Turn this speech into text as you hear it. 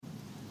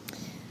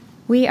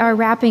We are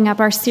wrapping up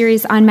our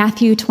series on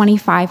Matthew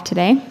 25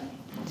 today.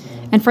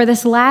 And for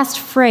this last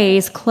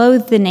phrase,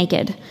 clothe the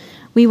naked,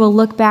 we will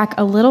look back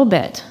a little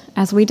bit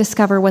as we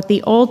discover what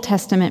the Old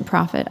Testament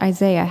prophet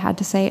Isaiah had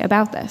to say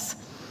about this.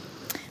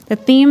 The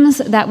themes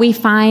that we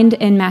find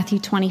in Matthew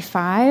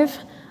 25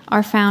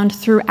 are found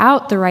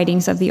throughout the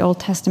writings of the Old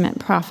Testament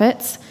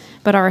prophets,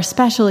 but are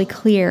especially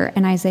clear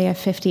in Isaiah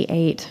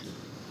 58.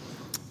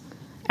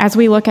 As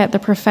we look at the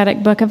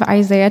prophetic book of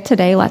Isaiah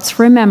today, let's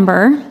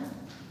remember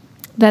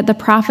that the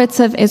prophets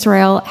of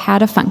Israel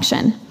had a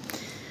function.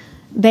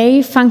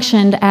 They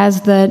functioned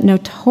as the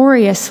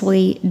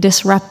notoriously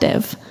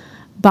disruptive,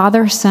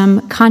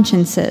 bothersome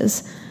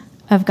consciences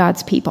of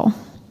God's people.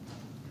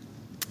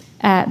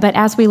 But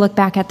as we look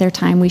back at their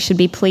time, we should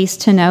be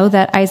pleased to know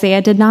that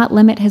Isaiah did not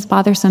limit his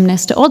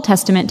bothersomeness to Old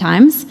Testament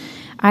times.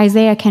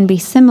 Isaiah can be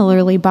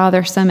similarly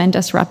bothersome and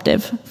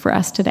disruptive for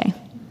us today.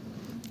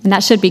 And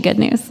that should be good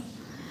news,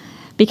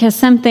 because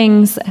some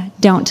things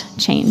don't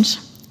change,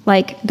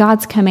 like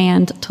God's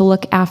command to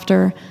look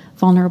after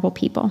vulnerable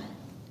people.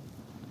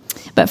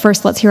 But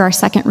first, let's hear our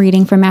second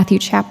reading from Matthew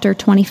chapter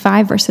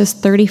 25, verses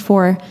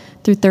 34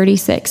 through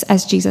 36,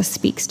 as Jesus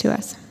speaks to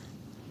us.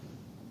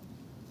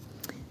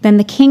 Then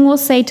the king will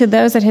say to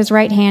those at his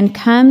right hand,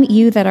 "Come,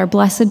 you that are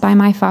blessed by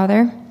my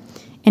Father,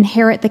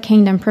 inherit the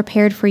kingdom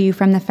prepared for you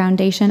from the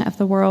foundation of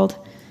the world.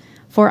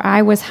 For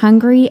I was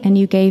hungry, and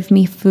you gave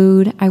me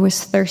food. I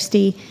was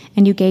thirsty,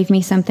 and you gave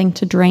me something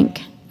to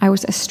drink. I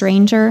was a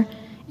stranger,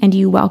 and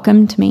you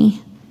welcomed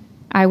me.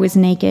 I was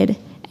naked,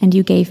 and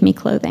you gave me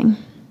clothing.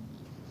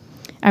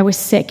 I was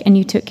sick, and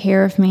you took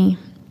care of me.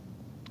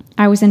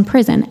 I was in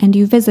prison, and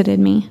you visited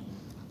me."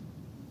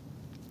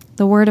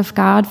 The word of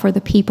God for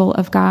the people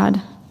of God.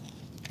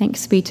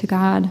 Thanks be to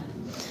God.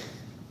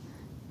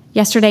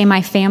 Yesterday,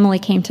 my family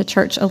came to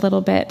church a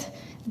little bit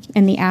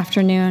in the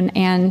afternoon,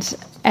 and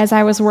as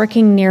I was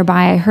working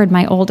nearby, I heard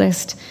my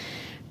oldest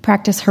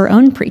practice her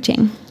own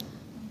preaching.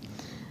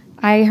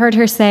 I heard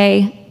her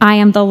say, "I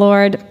am the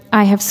Lord,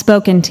 I have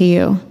spoken to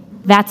you.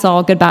 That's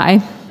all,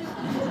 goodbye."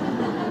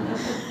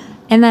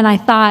 And then I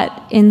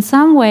thought, in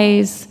some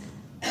ways,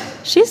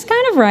 she's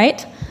kind of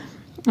right.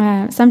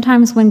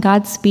 Sometimes when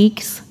God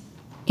speaks,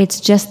 it's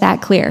just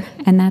that clear,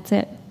 and that's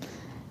it.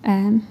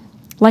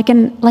 Like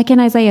in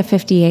Isaiah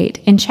 58.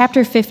 In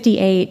chapter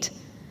 58,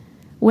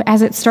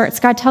 as it starts,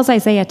 God tells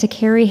Isaiah to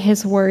carry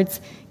his words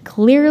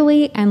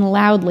clearly and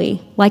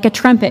loudly, like a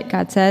trumpet,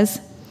 God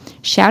says.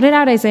 Shout it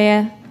out,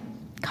 Isaiah.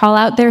 Call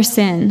out their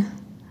sin,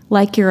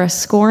 like you're a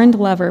scorned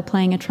lover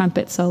playing a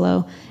trumpet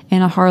solo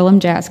in a Harlem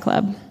jazz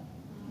club.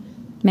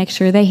 Make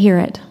sure they hear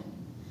it.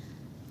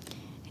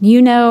 And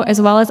you know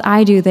as well as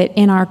I do that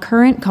in our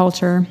current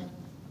culture,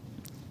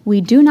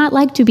 we do not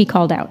like to be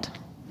called out.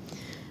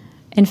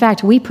 In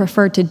fact, we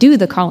prefer to do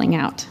the calling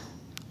out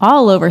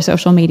all over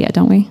social media,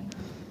 don't we?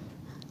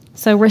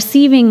 So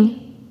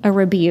receiving a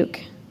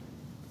rebuke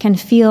can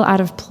feel out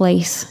of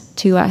place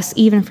to us,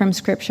 even from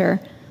Scripture,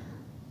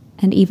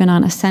 and even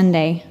on a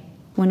Sunday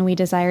when we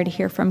desire to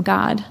hear from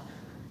God.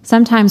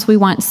 Sometimes we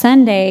want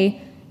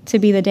Sunday to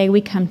be the day we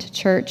come to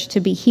church,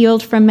 to be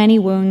healed from many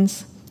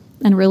wounds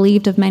and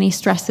relieved of many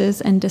stresses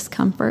and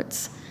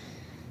discomforts.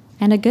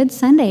 And a good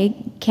Sunday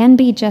can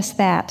be just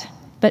that,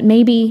 but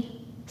maybe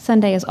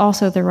Sunday is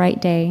also the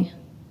right day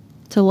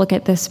to look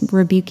at this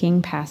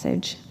rebuking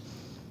passage.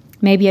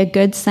 Maybe a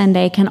good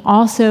Sunday can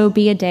also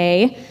be a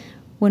day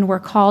when we're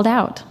called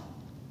out,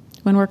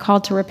 when we're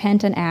called to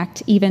repent and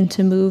act, even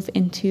to move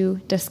into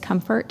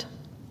discomfort.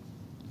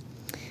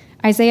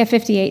 Isaiah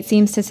 58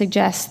 seems to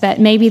suggest that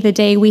maybe the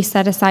day we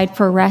set aside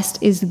for rest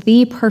is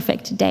the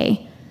perfect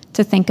day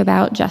to think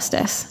about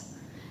justice,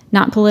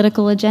 not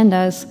political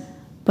agendas,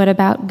 but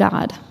about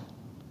God,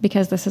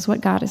 because this is what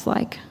God is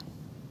like.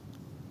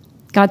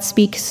 God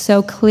speaks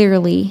so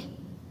clearly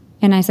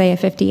in Isaiah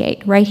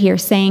 58, right here,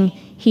 saying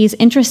he's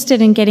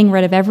interested in getting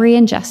rid of every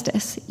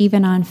injustice,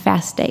 even on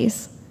fast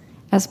days,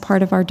 as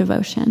part of our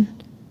devotion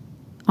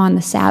on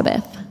the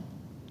Sabbath.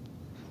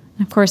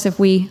 Of course, if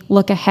we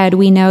look ahead,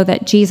 we know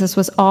that Jesus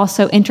was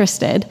also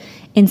interested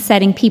in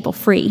setting people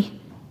free,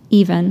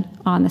 even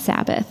on the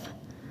Sabbath.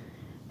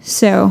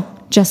 So,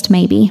 just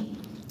maybe,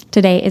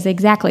 today is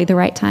exactly the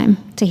right time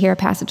to hear a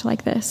passage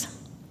like this.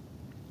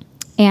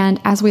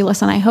 And as we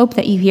listen, I hope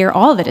that you hear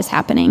all that is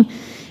happening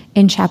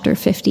in chapter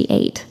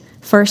 58.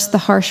 First, the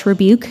harsh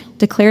rebuke,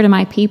 "Declare to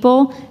my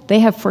people, they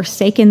have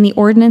forsaken the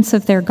ordinance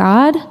of their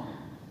God."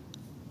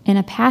 In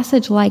a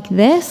passage like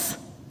this,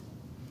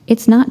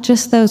 it's not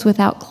just those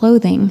without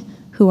clothing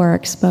who are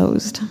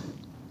exposed.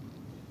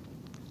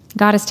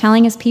 God is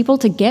telling his people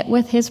to get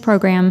with his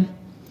program.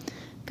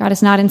 God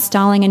is not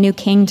installing a new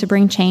king to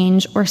bring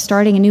change or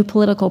starting a new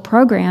political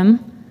program.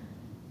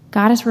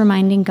 God is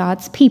reminding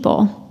God's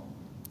people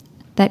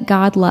that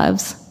God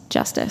loves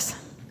justice.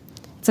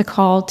 It's a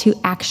call to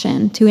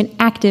action, to an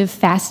active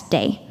fast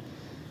day.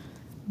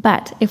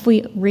 But if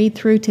we read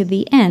through to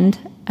the end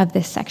of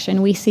this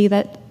section, we see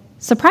that,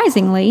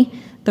 surprisingly,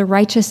 the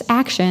righteous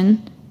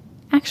action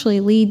actually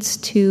leads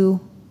to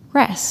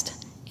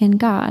rest in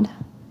God.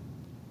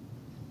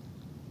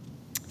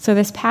 So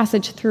this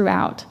passage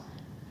throughout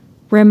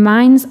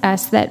reminds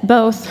us that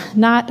both,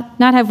 not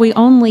have we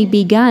only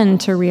begun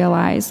to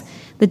realize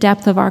the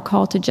depth of our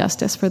call to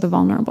justice for the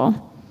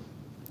vulnerable,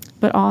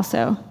 but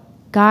also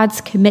God's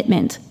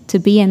commitment to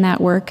be in that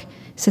work,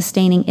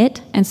 sustaining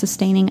it and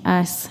sustaining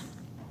us.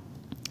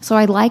 So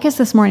I'd like us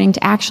this morning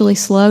to actually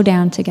slow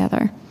down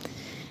together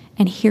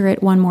and hear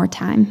it one more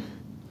time.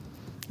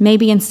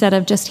 Maybe instead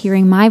of just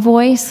hearing my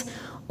voice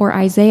or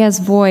Isaiah's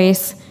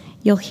voice,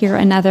 you'll hear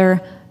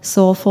another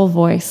soulful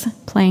voice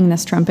playing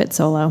this trumpet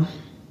solo.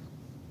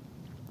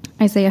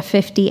 Isaiah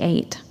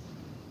 58.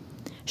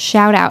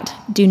 Shout out,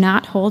 do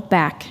not hold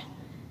back.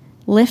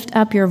 Lift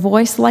up your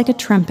voice like a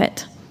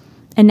trumpet.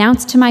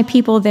 Announce to my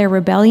people their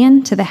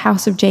rebellion, to the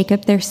house of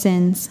Jacob their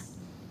sins.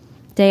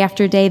 Day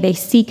after day they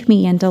seek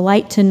me and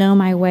delight to know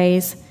my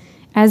ways,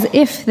 as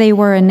if they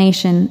were a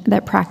nation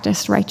that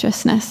practiced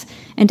righteousness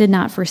and did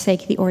not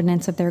forsake the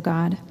ordinance of their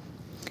God.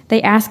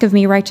 They ask of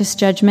me righteous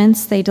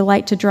judgments. They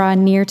delight to draw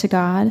near to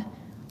God.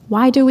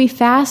 Why do we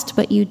fast,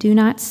 but you do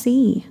not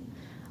see?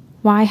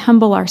 Why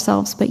humble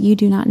ourselves, but you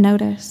do not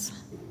notice?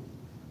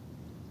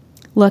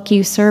 Look,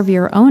 you serve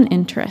your own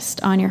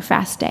interest on your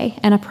fast day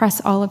and oppress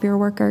all of your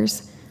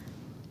workers.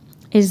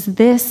 Is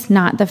this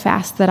not the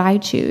fast that I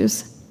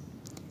choose?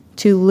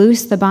 To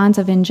loose the bonds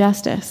of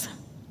injustice,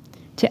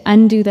 to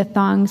undo the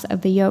thongs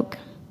of the yoke,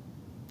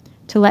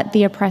 to let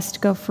the oppressed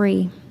go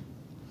free,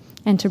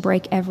 and to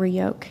break every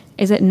yoke?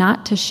 Is it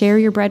not to share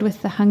your bread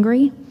with the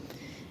hungry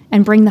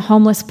and bring the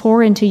homeless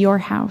poor into your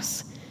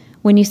house,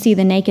 when you see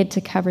the naked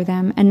to cover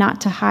them, and not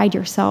to hide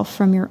yourself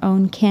from your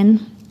own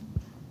kin?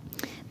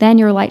 Then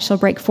your light shall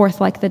break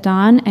forth like the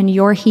dawn, and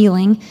your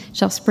healing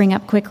shall spring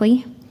up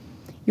quickly.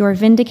 Your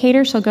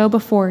vindicator shall go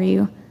before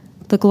you.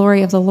 The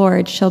glory of the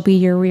Lord shall be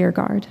your rear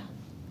guard.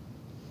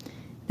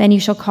 Then you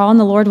shall call, and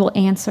the Lord will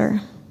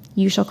answer.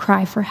 You shall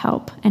cry for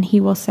help, and he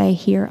will say,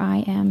 Here I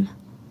am.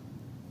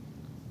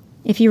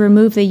 If you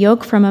remove the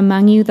yoke from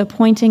among you, the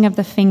pointing of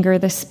the finger,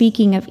 the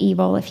speaking of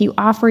evil, if you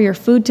offer your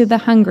food to the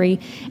hungry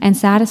and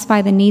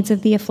satisfy the needs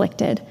of the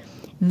afflicted,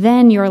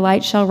 then your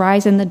light shall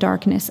rise in the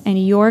darkness,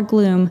 and your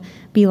gloom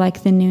be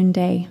like the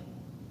noonday.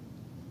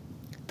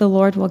 The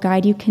Lord will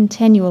guide you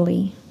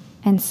continually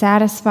and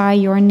satisfy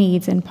your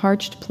needs in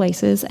parched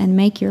places and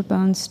make your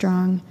bones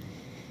strong.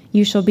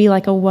 You shall be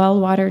like a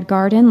well-watered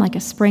garden, like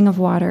a spring of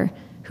water,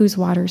 whose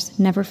waters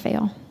never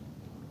fail.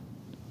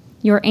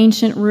 Your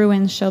ancient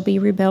ruins shall be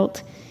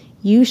rebuilt.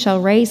 You shall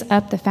raise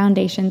up the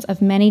foundations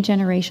of many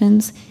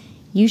generations.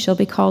 You shall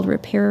be called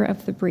repairer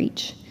of the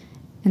breach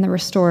and the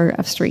restorer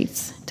of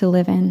streets to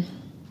live in.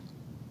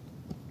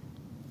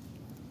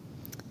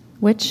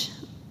 Which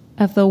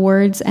of the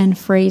words and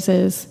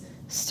phrases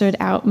stood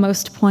out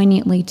most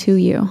poignantly to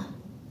you?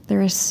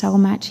 There is so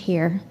much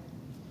here.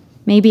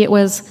 Maybe it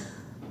was,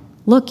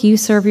 look, you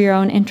serve your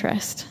own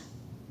interest.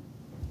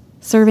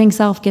 Serving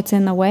self gets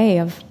in the way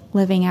of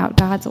living out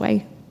God's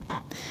way.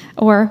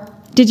 Or,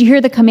 did you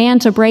hear the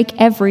command to break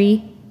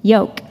every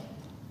yoke?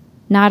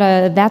 Not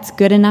a that's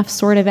good enough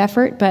sort of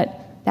effort, but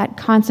that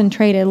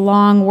concentrated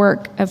long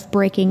work of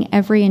breaking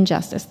every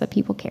injustice that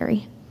people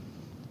carry.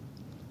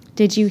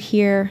 Did you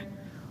hear,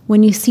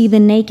 when you see the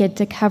naked,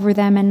 to cover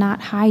them and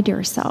not hide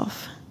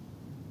yourself?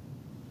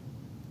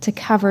 To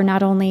cover,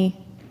 not only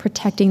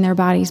protecting their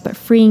bodies, but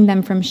freeing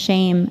them from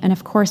shame, and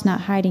of course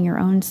not hiding your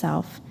own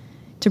self.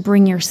 To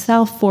bring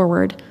yourself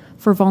forward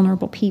for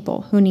vulnerable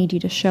people who need you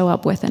to show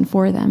up with and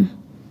for them.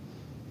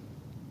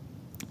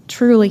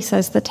 Truly,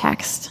 says the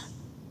text,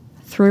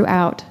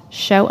 throughout,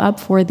 show up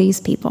for these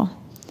people,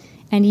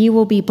 and you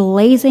will be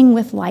blazing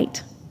with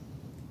light.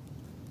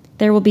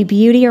 There will be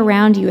beauty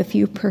around you if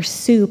you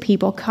pursue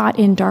people caught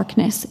in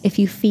darkness, if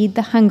you feed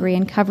the hungry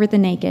and cover the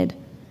naked,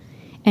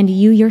 and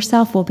you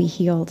yourself will be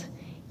healed.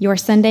 Your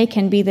Sunday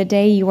can be the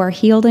day you are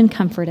healed and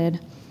comforted.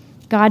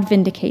 God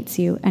vindicates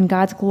you, and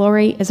God's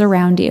glory is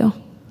around you.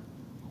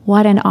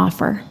 What an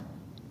offer.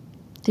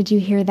 Did you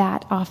hear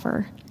that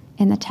offer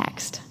in the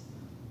text?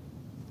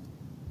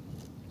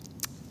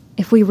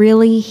 If we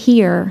really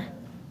hear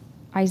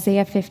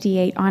Isaiah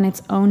 58 on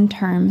its own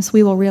terms,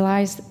 we will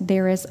realize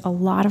there is a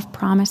lot of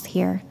promise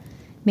here.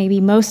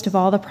 Maybe most of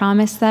all, the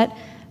promise that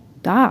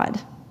God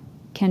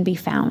can be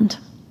found.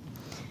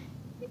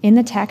 In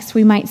the text,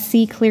 we might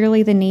see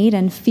clearly the need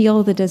and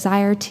feel the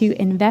desire to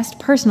invest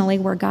personally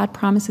where God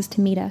promises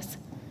to meet us.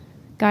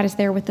 God is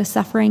there with the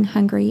suffering,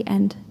 hungry,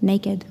 and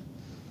naked.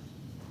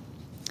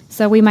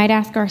 So we might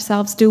ask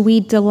ourselves, do we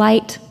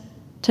delight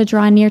to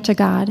draw near to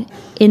God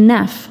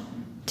enough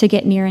to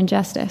get near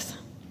injustice,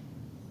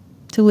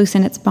 to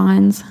loosen its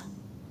bonds?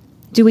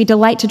 Do we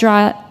delight to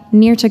draw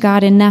near to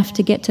God enough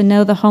to get to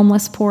know the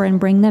homeless poor and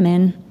bring them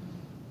in?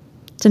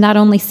 To not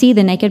only see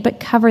the naked, but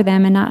cover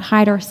them and not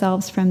hide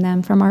ourselves from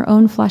them, from our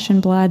own flesh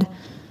and blood.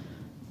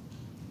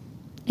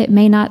 It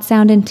may not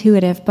sound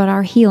intuitive, but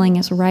our healing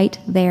is right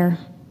there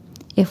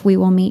if we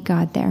will meet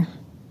God there.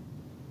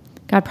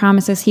 God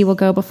promises he will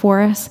go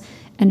before us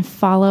and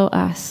follow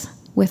us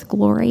with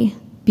glory,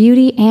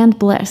 beauty, and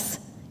bliss.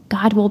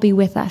 God will be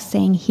with us,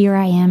 saying, Here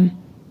I am.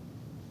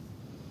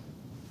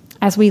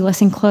 As we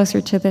listen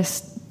closer to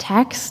this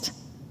text,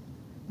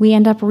 we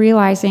end up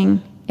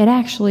realizing it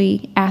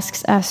actually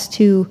asks us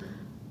to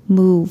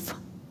move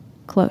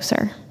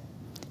closer,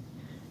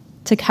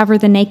 to cover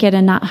the naked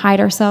and not hide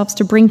ourselves,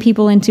 to bring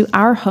people into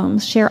our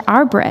homes, share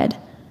our bread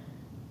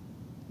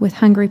with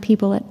hungry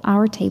people at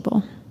our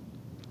table.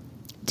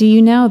 Do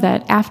you know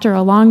that after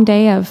a long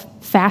day of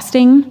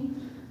fasting,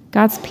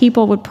 God's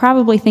people would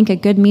probably think a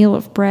good meal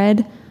of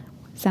bread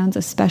sounds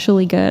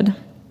especially good?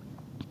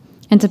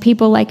 And to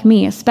people like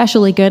me,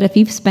 especially good if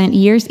you've spent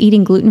years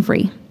eating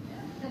gluten-free.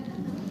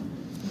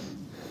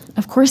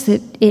 Of course,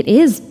 it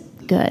is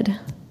good.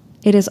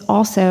 It is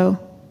also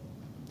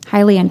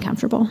highly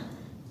uncomfortable.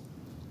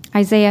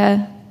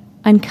 Isaiah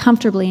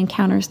uncomfortably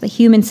encounters the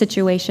human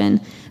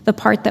situation, the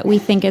part that we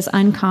think is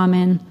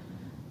uncommon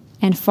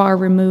and far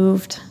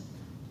removed.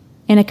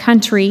 In a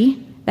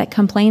country that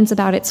complains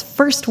about its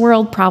first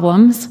world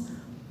problems,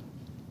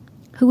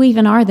 who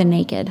even are the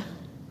naked?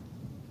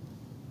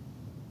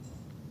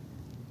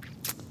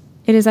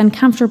 It is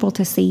uncomfortable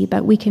to see,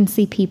 but we can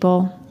see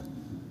people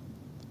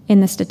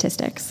in the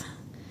statistics.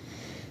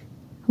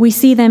 We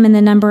see them in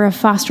the number of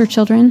foster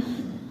children,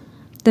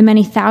 the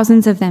many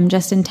thousands of them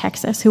just in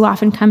Texas who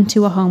often come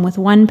to a home with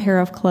one pair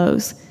of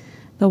clothes,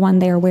 the one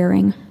they are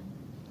wearing.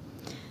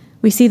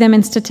 We see them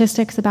in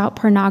statistics about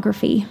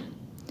pornography.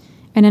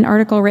 In an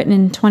article written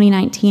in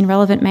 2019,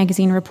 Relevant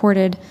Magazine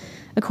reported,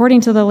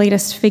 according to the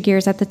latest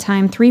figures at the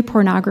time, 3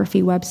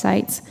 pornography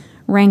websites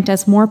ranked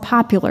as more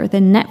popular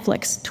than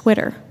Netflix,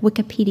 Twitter,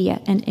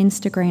 Wikipedia, and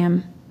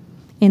Instagram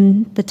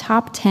in the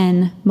top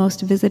 10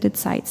 most visited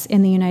sites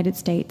in the United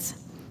States.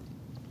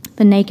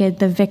 The naked,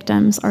 the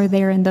victims, are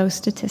there in those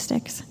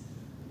statistics.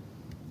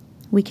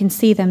 We can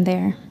see them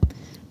there,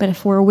 but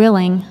if we're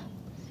willing,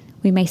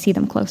 we may see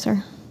them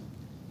closer.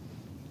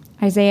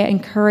 Isaiah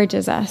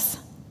encourages us,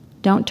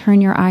 don't turn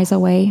your eyes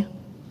away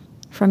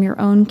from your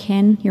own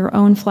kin, your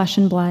own flesh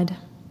and blood.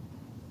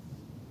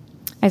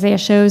 Isaiah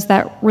shows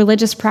that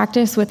religious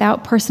practice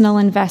without personal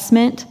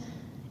investment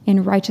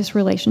in righteous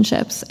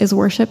relationships is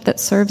worship that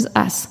serves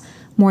us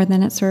more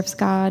than it serves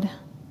God.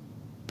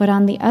 But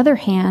on the other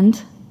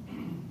hand,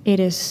 it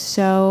is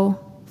so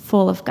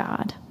full of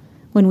God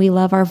when we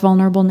love our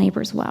vulnerable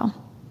neighbors well.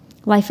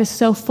 Life is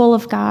so full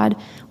of God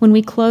when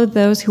we clothe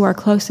those who are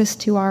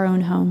closest to our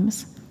own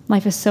homes.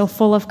 Life is so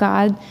full of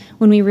God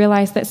when we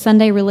realize that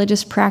Sunday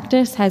religious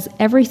practice has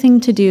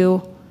everything to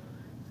do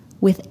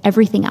with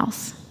everything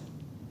else.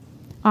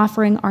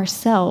 Offering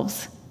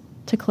ourselves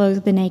to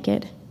clothe the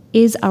naked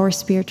is our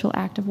spiritual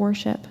act of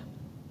worship.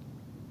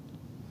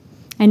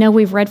 I know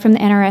we've read from the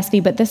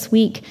NRSV, but this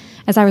week,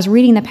 as I was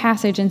reading the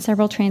passage in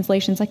several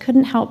translations, I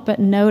couldn't help but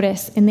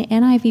notice, in the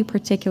NIV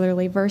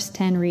particularly, verse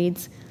 10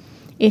 reads,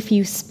 "If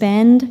you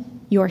spend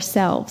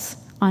yourselves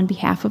on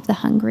behalf of the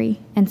hungry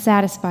and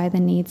satisfy the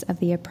needs of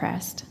the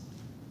oppressed."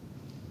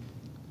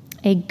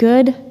 A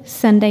good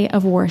Sunday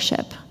of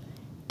worship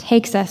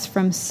takes us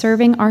from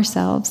serving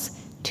ourselves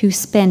to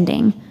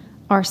spending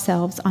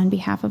ourselves on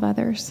behalf of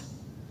others.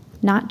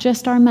 Not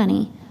just our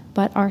money,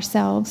 but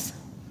ourselves.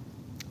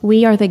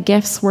 We are the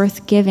gifts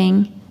worth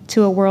giving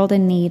to a world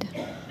in need.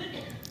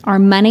 Our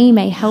money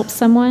may help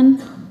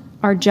someone,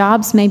 our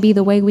jobs may be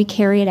the way we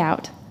carry it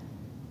out,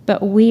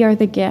 but we are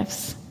the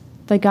gifts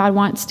that God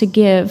wants to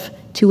give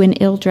to an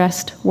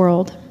ill-dressed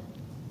world.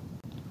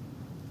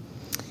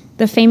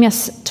 The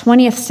famous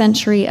 20th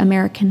century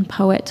American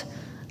poet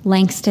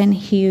Langston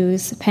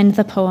Hughes penned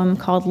the poem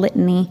called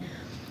Litany,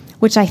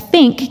 which I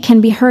think can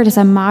be heard as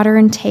a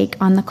modern take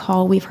on the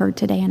call we've heard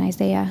today in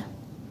Isaiah.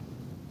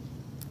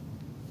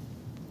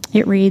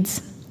 It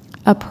reads,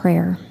 a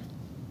prayer.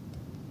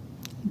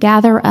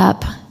 Gather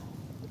up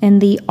in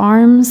the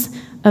arms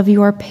of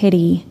your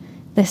pity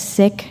the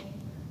sick,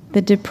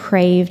 the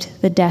depraved,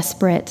 the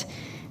desperate,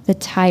 the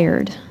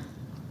tired,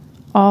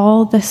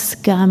 all the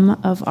scum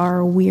of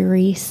our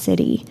weary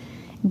city.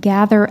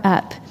 Gather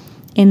up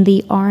in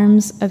the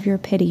arms of your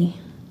pity.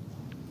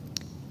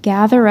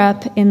 Gather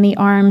up in the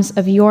arms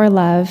of your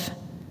love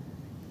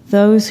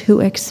those who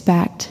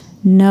expect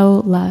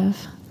no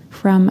love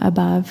from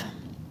above.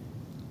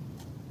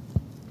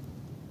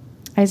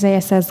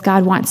 Isaiah says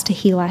God wants to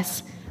heal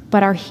us,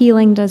 but our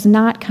healing does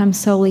not come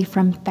solely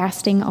from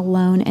fasting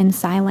alone in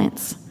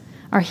silence.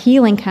 Our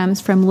healing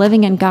comes from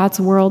living in God's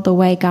world the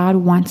way God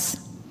wants.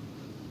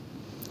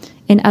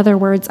 In other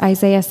words,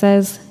 Isaiah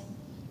says,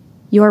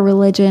 your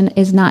religion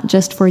is not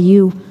just for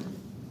you.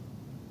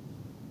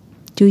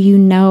 Do you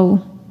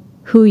know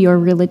who your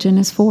religion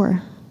is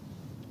for?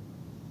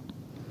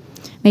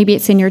 Maybe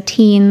it's in your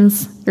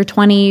teens, your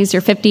 20s,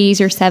 your 50s,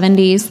 your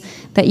 70s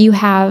that you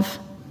have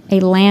a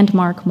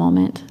landmark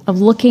moment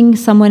of looking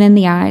someone in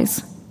the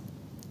eyes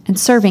and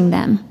serving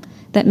them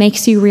that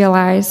makes you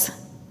realize,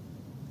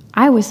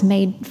 I was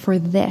made for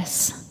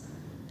this.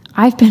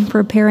 I've been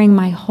preparing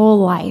my whole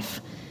life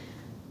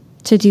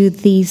to do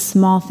these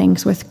small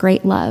things with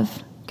great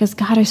love because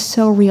God is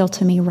so real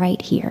to me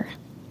right here.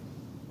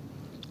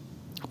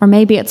 Or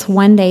maybe it's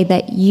one day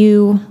that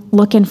you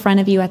look in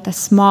front of you at the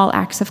small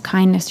acts of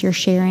kindness you're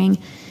sharing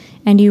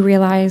and you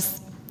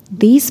realize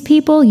these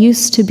people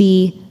used to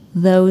be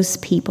those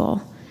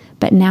people.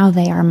 but now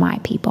they are my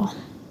people.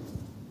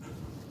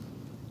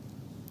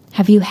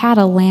 Have you had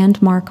a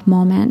landmark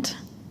moment,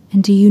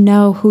 and do you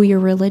know who your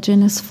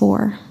religion is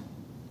for?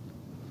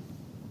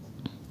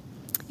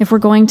 If we're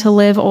going to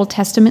live Old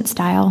Testament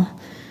style,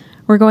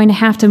 we're going to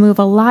have to move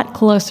a lot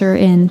closer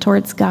in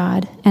towards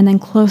God and then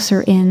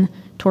closer in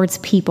towards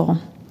people.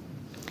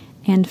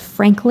 And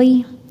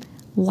frankly,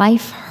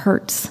 life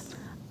hurts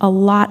a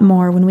lot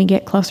more when we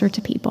get closer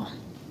to people.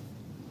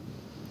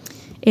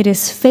 It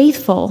is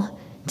faithful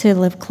to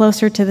live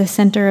closer to the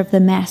center of the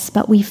mess,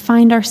 but we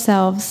find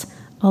ourselves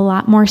a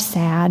lot more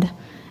sad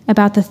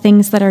about the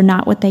things that are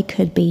not what they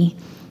could be,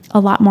 a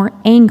lot more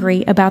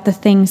angry about the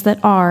things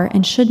that are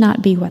and should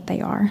not be what they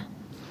are.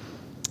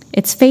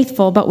 It's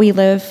faithful, but we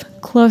live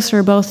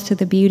closer both to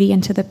the beauty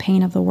and to the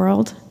pain of the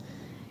world.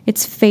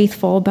 It's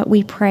faithful, but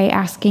we pray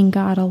asking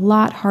God a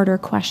lot harder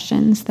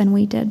questions than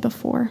we did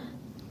before.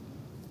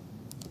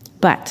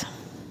 But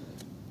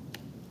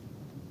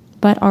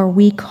are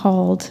we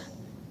called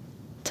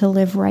to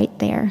live right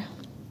there,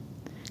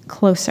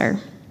 closer,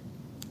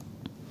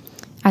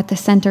 at the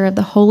center of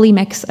the holy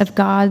mix of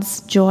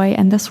God's joy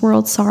and this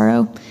world's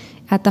sorrow,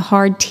 at the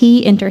hard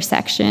T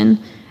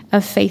intersection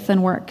of faith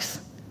and works,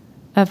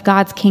 of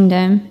God's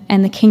kingdom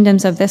and the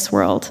kingdoms of this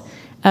world,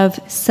 of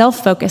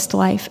self-focused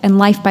life and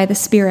life by the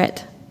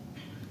Spirit?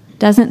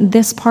 Doesn't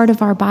this part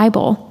of our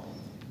Bible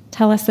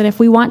tell us that if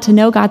we want to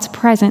know God's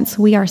presence,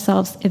 we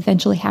ourselves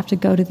eventually have to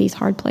go to these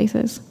hard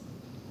places?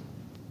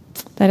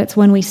 That it's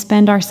when we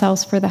spend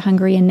ourselves for the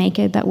hungry and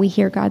naked that we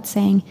hear God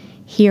saying,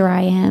 "Here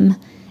I am,"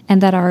 and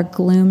that our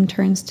gloom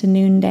turns to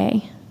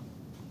noonday.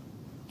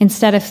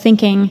 Instead of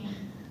thinking,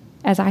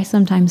 as I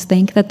sometimes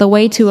think, that the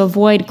way to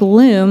avoid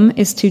gloom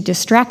is to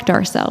distract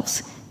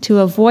ourselves, to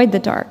avoid the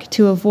dark,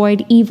 to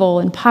avoid evil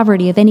and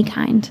poverty of any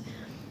kind.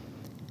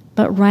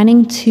 But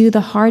running to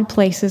the hard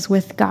places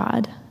with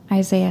God,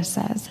 Isaiah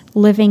says,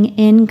 living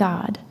in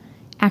God,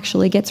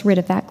 actually gets rid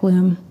of that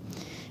gloom,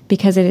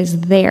 because it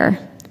is there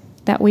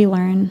that we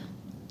learn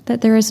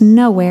that there is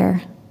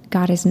nowhere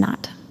God is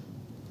not.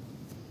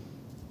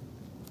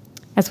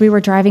 As we were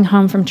driving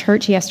home from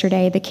church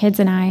yesterday, the kids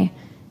and I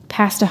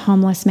passed a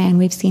homeless man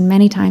we've seen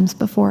many times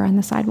before on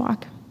the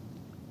sidewalk.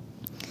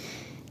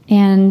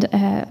 And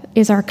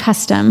is our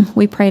custom,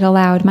 we prayed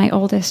aloud. My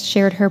oldest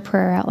shared her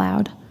prayer out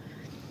loud.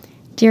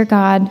 Dear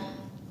God,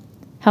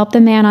 help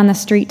the man on the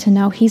street to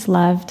know he's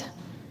loved.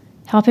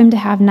 Help him to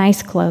have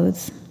nice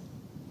clothes.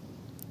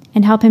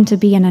 And help him to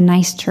be in a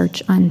nice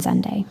church on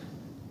Sunday.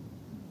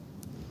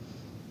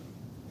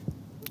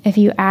 If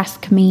you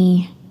ask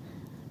me,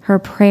 her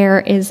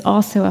prayer is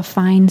also a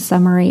fine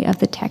summary of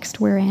the text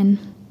we're in.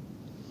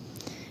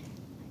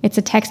 It's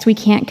a text we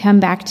can't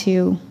come back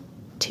to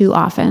too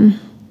often.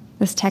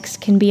 This text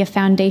can be a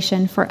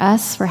foundation for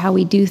us, for how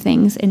we do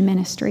things in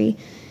ministry.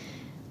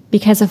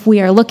 Because if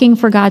we are looking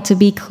for God to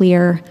be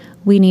clear,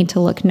 we need to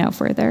look no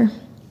further.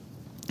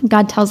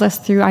 God tells us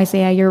through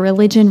Isaiah, your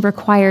religion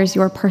requires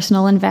your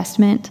personal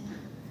investment.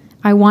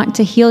 I want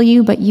to heal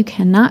you, but you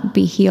cannot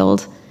be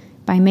healed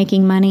by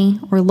making money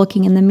or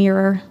looking in the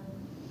mirror.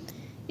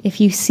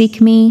 If you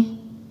seek me,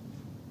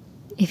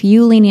 if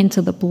you lean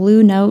into the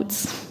blue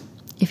notes,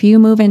 if you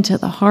move into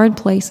the hard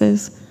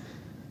places,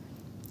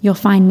 you'll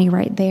find me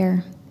right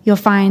there. You'll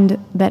find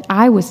that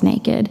I was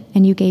naked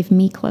and you gave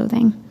me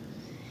clothing.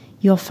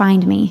 You'll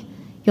find me.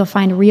 You'll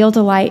find real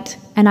delight,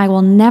 and I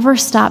will never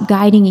stop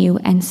guiding you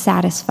and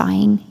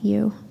satisfying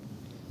you.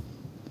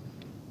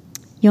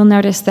 You'll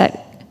notice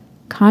that,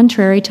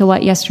 contrary to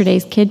what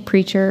yesterday's kid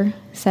preacher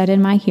said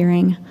in my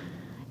hearing,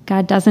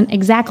 God doesn't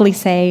exactly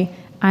say,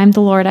 I'm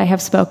the Lord, I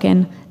have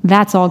spoken,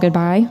 that's all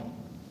goodbye.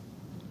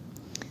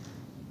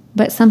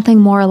 But something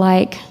more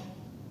like,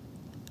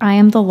 I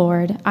am the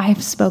Lord, I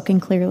have spoken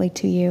clearly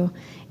to you,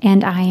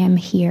 and I am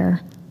here.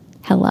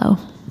 Hello.